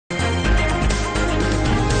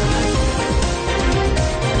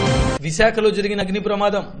విశాఖలో జరిగిన అగ్ని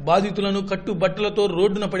ప్రమాదం బాధితులను కట్టుబట్టలతో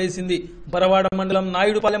రోడ్డున పడేసింది. పరవాడ మండలం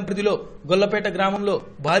నాయుడుపాలెం పరిధిలో గొల్లపేట గ్రామంలో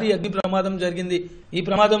భారీ అగ్ని ప్రమాదం జరిగింది. ఈ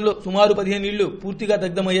ప్రమాదంలో సుమారు 15 ఇళ్లు పూర్తిగా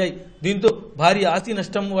దగ్ధమయ్యాయి. దీంతో భారీ ఆస్తి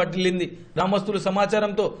నష్టం వాటిల్లింది. గ్రామస్తుల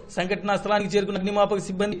సమాచారంతో సంఘటనా స్థలానికి చేరుకున్న అగ్నిమాపక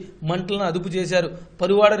సిబ్బంది మంటలను అదుపు చేశారు.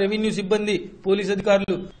 పరువాడ రెవెన్యూ సిబ్బంది, పోలీసు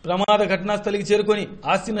అధికారులు ప్రమాద ఘటనా స్థలికి చేరుకుని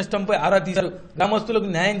ఆస్తి నష్టంపై ఆరా తీశారు. గ్రామస్తులకు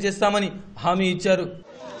న్యాయం చేస్తామని హామీ ఇచ్చారు.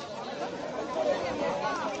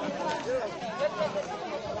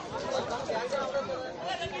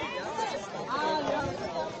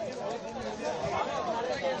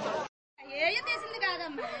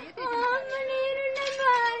 ఏ